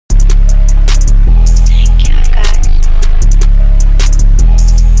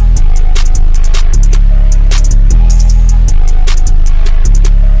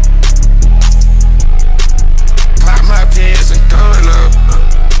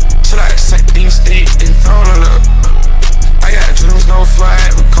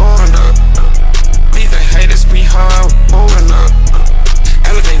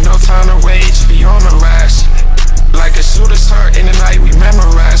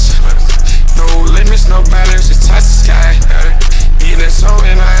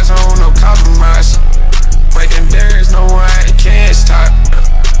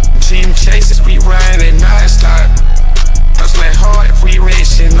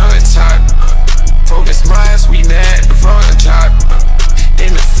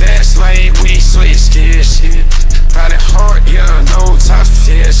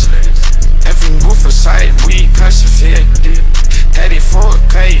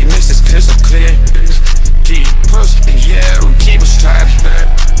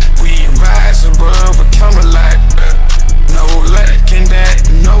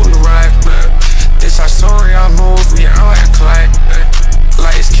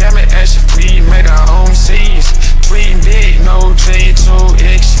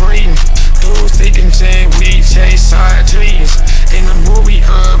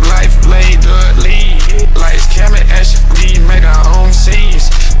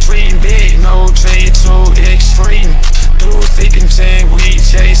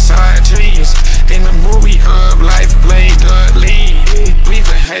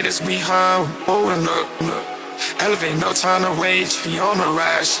time, we're moving up. Elevate, no time to wait, we on the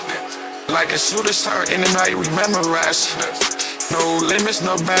rise. Like a shooting star in the night, we memorize. No limits,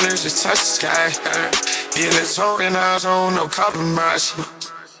 no boundaries, just touch the sky. In the zone, in our zone, no compromise.